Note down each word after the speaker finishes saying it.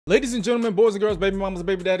Ladies and gentlemen, boys and girls, baby mamas,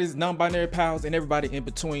 baby daddies, non-binary pals, and everybody in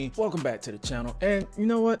between, welcome back to the channel. And you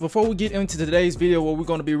know what? Before we get into today's video where we're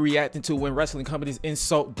going to be reacting to when wrestling companies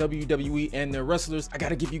insult WWE and their wrestlers, I got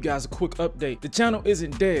to give you guys a quick update. The channel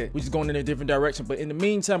isn't dead. We're just going in a different direction. But in the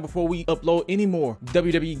meantime, before we upload any more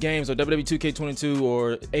WWE games or WWE 2K22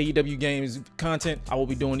 or AEW games content, I will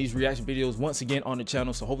be doing these reaction videos once again on the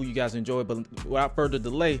channel. So hopefully you guys enjoy. But without further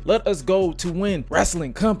delay, let us go to when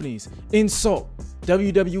wrestling companies insult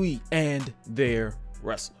WWE and their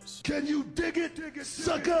wrestlers. Can you dig it,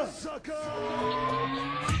 sucker?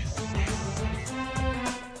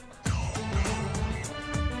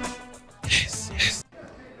 Yes.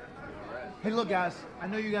 Hey, look, guys, I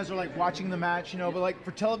know you guys are like watching the match, you know, but like for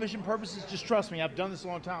television purposes, just trust me, I've done this a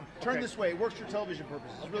long time. Turn this way, it works for television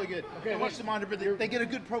purposes. It's really good. Okay, watch the monitor, they get a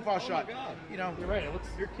good profile shot. You know, you're right.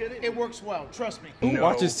 You're kidding. It works well. Trust me. Who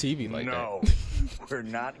watches TV like that? We're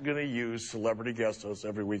not gonna use celebrity guest hosts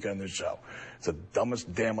every week on this show. It's the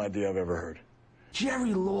dumbest damn idea I've ever heard.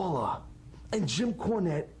 Jerry Lawler and Jim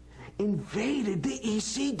Cornette invaded the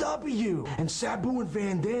ECW, and Sabu and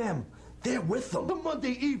Van Dam, they're with them. The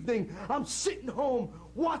Monday evening, I'm sitting home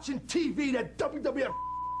watching TV, that WWF.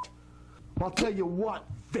 I'll tell you what,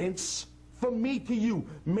 Vince, from me to you,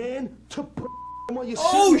 man, to while you're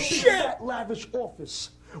sitting in that lavish office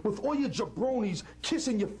with all your jabronis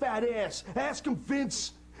kissing your fat ass. Ask him,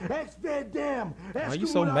 Vince. Ask Van Dam. Ask Why are you him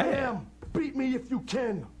so what mad? I am. Beat me if you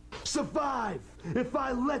can. Survive if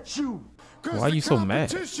I let you. Why are you so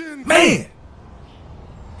mad? Man!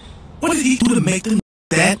 What did he do to make them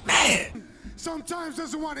that mad? Sometimes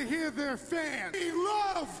doesn't want to hear their fans. We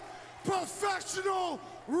love professional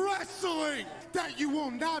wrestling that you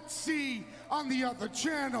will not see on the other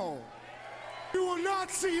channel. You will not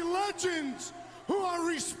see legends who are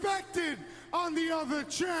respected on the other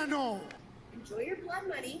channel. Enjoy your blood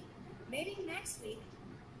money. Maybe next week,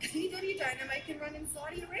 WWE Dynamite can run in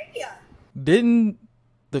Saudi Arabia. Didn't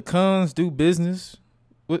the Khans do business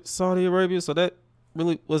with Saudi Arabia? So that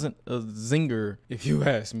really wasn't a zinger, if you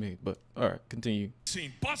ask me. But all right, continue.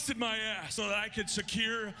 Busted my ass so that I could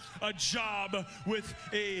secure a job with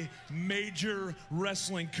a major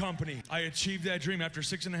wrestling company. I achieved that dream after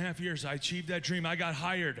 6.5 years. I achieved that dream. I got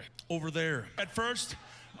hired over there. At first,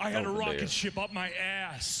 I had a rocket ship up my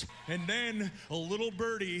ass. And then a little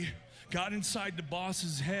birdie got inside the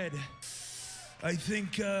boss's head. I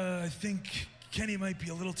think Kenny might be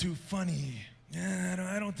a little too funny.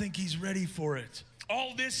 I don't think he's ready for it.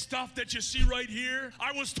 All this stuff that you see right here,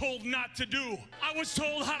 I was told not to do. I was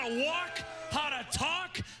told how to walk, how to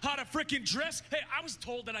talk, how to freaking dress. Hey, I was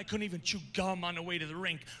told that I couldn't even chew gum on the way to the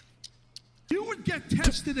rink. You would get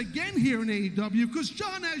tested again here in AEW because,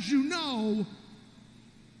 John, as you know,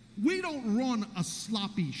 we don't run a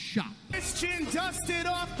sloppy shop. Christian dusted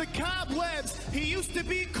off the cobwebs. He used to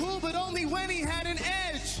be cool, but only when he had an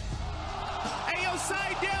edge. Ayo,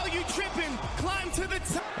 Seidel, you tripping. Climb to the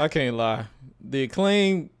top. I can't lie. The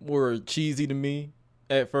Acclaim were cheesy to me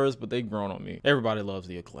at first, but they grown on me. Everybody loves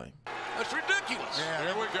the Acclaim. That's ridiculous. Yeah,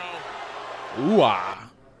 there we go. Ooh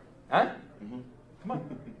ah. Huh? Come on. Come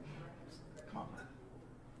on.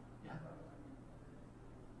 Yeah.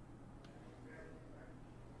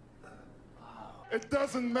 It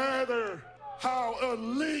doesn't matter how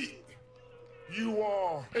elite you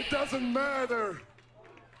are. It doesn't matter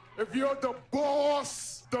if you're the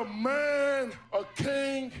boss, the man, a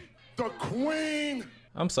king, the queen.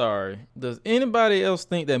 I'm sorry. Does anybody else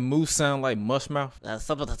think that Moose sound like Mushmouth?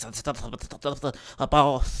 A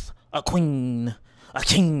boss, a queen, a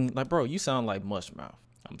king. Like, bro, you sound like Mushmouth.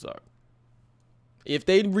 I'm sorry. If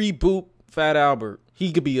they reboot Fat Albert,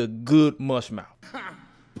 he could be a good Mushmouth.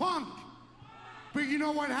 Punk. But you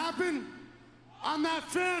know what happened? On that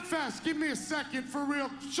Fan Fest, give me a second for real,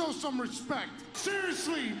 show some respect.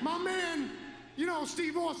 Seriously, my man, you know,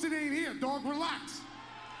 Steve Austin ain't here, dog, relax.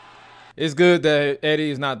 It's good that Eddie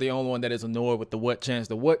is not the only one that is annoyed with the what chants.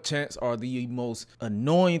 The what chants are the most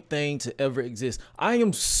annoying thing to ever exist. I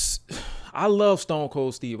love Stone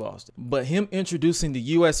Cold Steve Austin, but him introducing the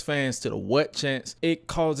US fans to the what chants, it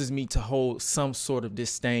causes me to hold some sort of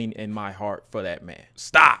disdain in my heart for that man.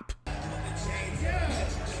 Stop.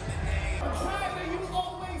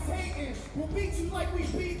 We'll beat you like we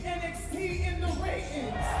beat NXT in the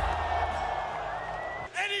ratings.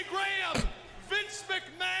 Eddie Graham, Vince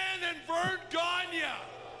McMahon, and Vern Gagne.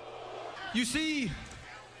 You see,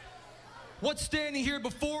 what's standing here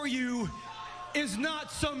before you is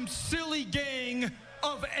not some silly gang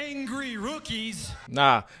of angry rookies.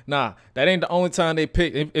 Nah, that ain't the only time they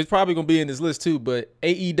pick. It's probably gonna be in this list too, but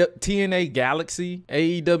TNA Galaxy,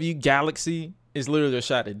 AEW Galaxy is literally a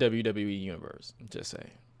shot at WWE Universe. I'm just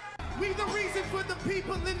saying. We the reason for the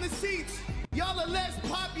people in the seats. Y'all are less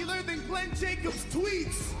popular than Glenn Jacobs'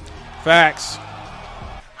 tweets. Facts.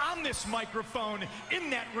 On this microphone, in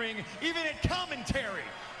that ring, even at commentary,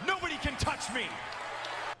 nobody can touch me.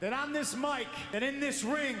 That on this mic, that in this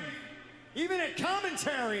ring, even at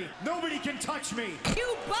commentary, nobody can touch me.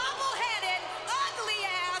 You bobble-headed,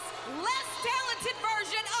 ugly-ass, less talented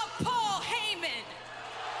version of Paul Heyman.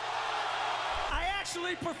 I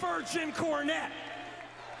actually prefer Jim Cornette.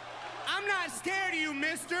 I'm not scared of you,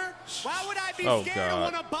 mister. Why would I be Oh, scared God. of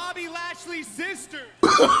one of Bobby Lashley's sisters?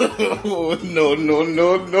 Oh, no, no,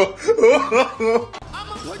 no, no.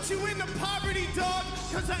 I'ma put you in the poverty, dog,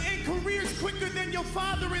 because I end careers quicker than your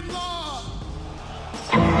father-in-law.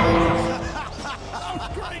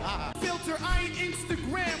 Oh, great. Filter, I ain't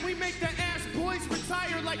Instagram. We make the ass boys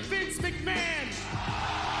retire like Vince McMahon.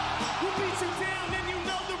 We'll beat you down and you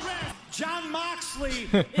know the rest. John Moxley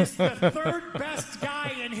is the third best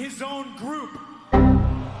guy in his own group.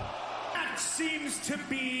 That seems to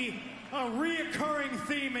be a reoccurring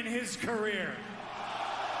theme in his career.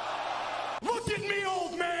 Look at me,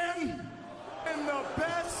 old man! And the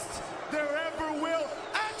best there ever will.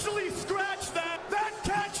 Actually, scratch that. That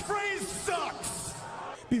catchphrase sucks.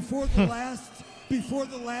 Before the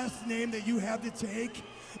last name that you have to take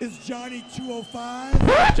is Johnny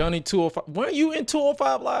 205. Johnny 205. Weren't you in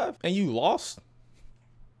 205 Live and you lost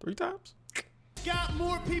 3 times? Got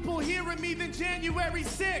more people hearing me than January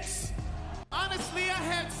 6th. Honestly, I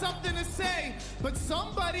had something to say, but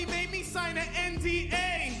somebody made me sign an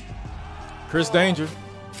NDA. Chris Danger.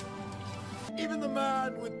 Even the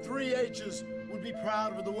man with 3 H's would be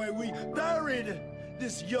proud of the way we buried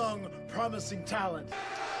this young, promising talent.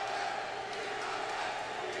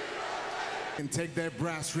 And take that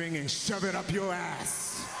brass ring and shove it up your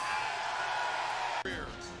ass.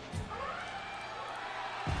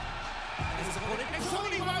 And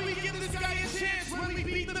Tony, why we give this guy a chance? When we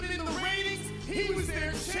beat them in the ratings, he was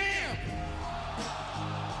their champ.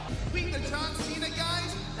 We the John Cena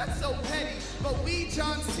guys? That's so petty. But we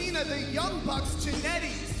John Cena, the Young Bucks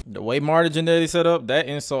Genettis. The way Marty Jannetty set up, that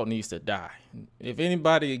insult needs to die. If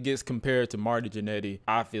anybody gets compared to Marty Jannetty,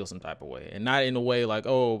 I feel some type of way. And not in a way like,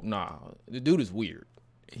 oh, nah, the dude is weird.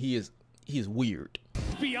 He is weird.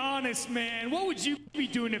 Be honest, man. What would you be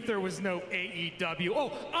doing if there was no AEW?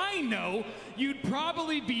 Oh, I know. You'd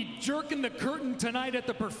probably be jerking the curtain tonight at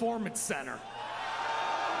the Performance Center.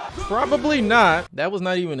 Probably not. That was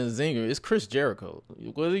not even a zinger. It's Chris Jericho.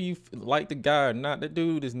 Whether you like the guy or not, that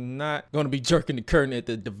dude is not going to be jerking the curtain at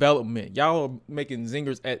the development. Y'all are making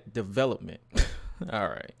zingers at development. All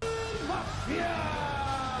right.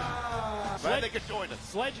 Glad they could join us.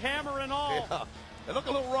 Sledgehammer and all. Yeah. They look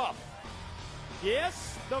a little rough.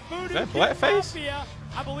 Yes, the Voodoo Is that blackface? Mafia,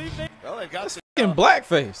 I believe they... Well, they've got some In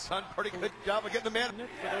blackface. done a pretty good job of getting the man. For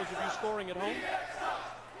those of you scoring at home.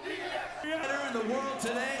 In the world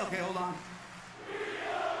today. Okay, hold on.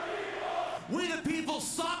 We the People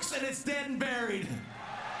sucks and it's dead and buried.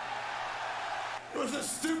 It was a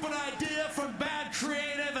stupid idea from bad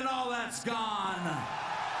creative and all that's gone.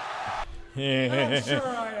 I'm sure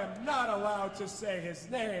I am not allowed to say his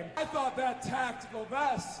name. I thought that tactical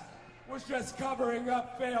vest was just covering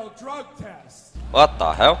up failed drug tests. What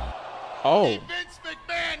the hell? Oh. Vince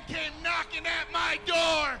McMahon came knocking at my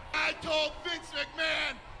door. I told Vince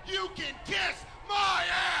McMahon, you can kiss my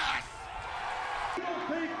ass. You don't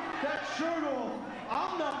take that shirt off.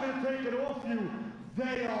 I'm not going to take it off you.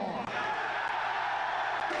 They are.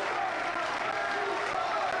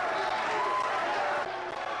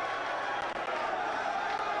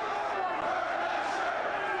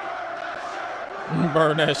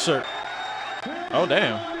 Burn that shirt. Oh,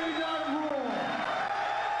 damn.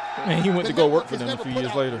 Man, he went to go work for them a few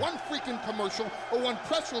years later. One freaking commercial or one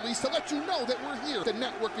press release to let you know that we're here. The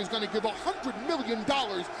network is going to give $100 million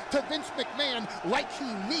to Vince McMahon like he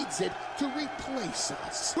needs it to replace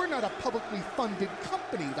us. We're not a publicly funded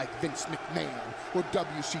company like Vince McMahon or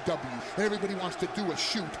WCW, and everybody wants to do a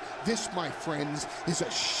shoot. This, my friends, is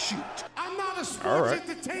a shoot. I'm not a sports All right.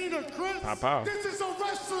 entertainer, Chris. Pow. This is a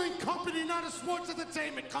wrestling company, not a sports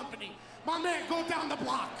entertainment company. My man, go down the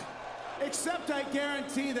block. Except I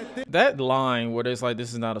guarantee that That line where it's like,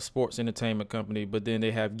 this is not a sports entertainment company, but then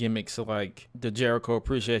they have gimmicks like the Jericho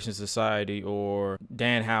Appreciation Society or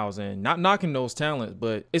Danhausen. Not knocking those talents,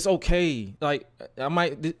 but it's okay. Like,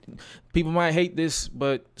 people might hate this,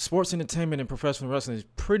 but sports entertainment and professional wrestling is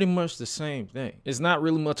pretty much the same thing. It's not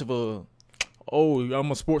really much of a, oh,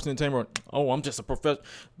 I'm a sports entertainer. Oh, I'm just a professional.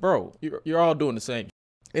 Bro, you're all doing the same.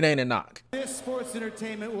 It ain't a knock. this sports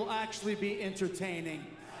entertainment will actually be entertaining.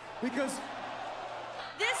 Because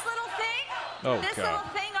This little thing, Oh, this God. little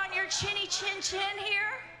thing on your chinny chin chin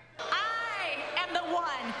here,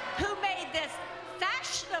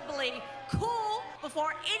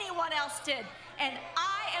 before anyone else did. And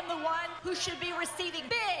I am the one who should be receiving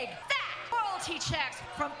big, fat royalty checks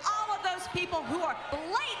from all of those people who are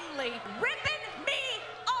blatantly ripping me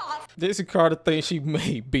off. This Carter thinks she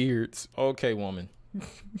made beards. Okay, woman.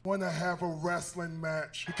 Want to have a wrestling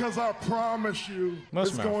match because I promise you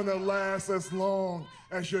it's going to last as long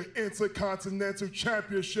as your Intercontinental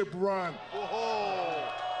Championship run. Whoa.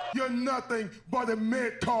 You're nothing but a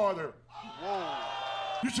mid-carder.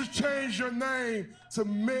 You should change your name to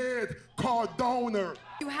Mid-Cardona.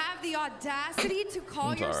 You have the audacity to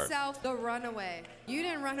call yourself the runaway. You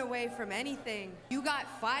didn't run away from anything. You got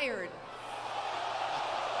fired.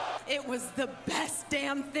 It was the best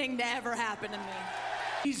damn thing to ever happen to me.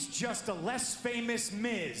 He's just a less famous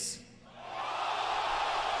Miz.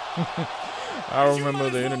 I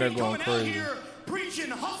remember the internet going crazy. Here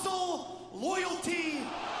preaching hustle, loyalty,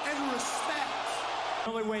 and respect. The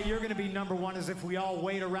only way you're going to be #1 is if we all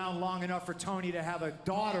wait around long enough for Tony to have a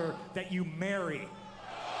daughter that you marry.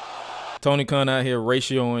 Tony Khan out here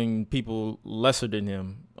ratioing people lesser than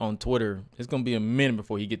him on Twitter. It's gonna be a minute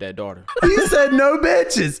before he get that daughter. He said no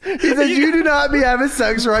bitches. He said you do not be having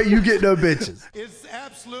sex right, you get no bitches. Is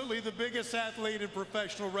absolutely the biggest athlete in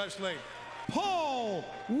professional wrestling. Paul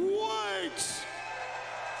White.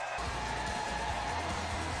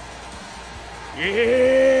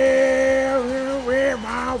 Yeah, where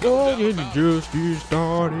my boy just get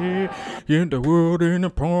started in the world in the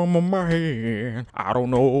palm of my hand. I don't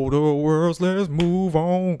know the words, let's move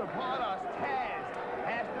on.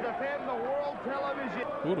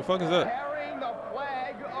 Who the fuck is that? Carrying the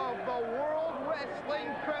flag of the World Wrestling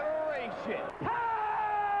Federation.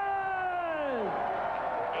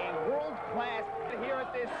 A world-class here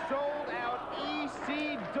at this sold-out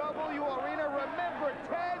ECW arena. Remember,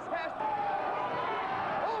 Taz has...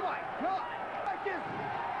 Oh my God!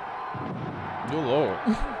 Good Lord.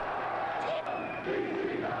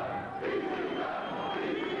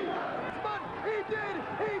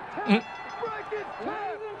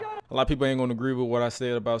 A lot of people ain't gonna agree with what I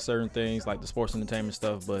said about certain things like the sports entertainment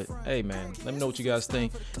stuff, but hey man, let me know what you guys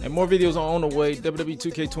think. And more videos are on the way. WWE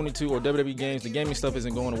 2K22 or WWE games, the gaming stuff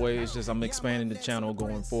isn't going away. It's just I'm expanding the channel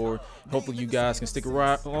going forward. Hopefully you guys can stick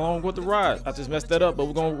along with the ride. I just messed that up, but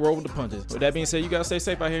we're gonna roll with the punches. With that being said, you guys stay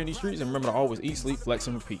safe out here in these streets, and remember to always eat, sleep, flex,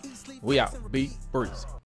 and repeat. We out. Be breezy.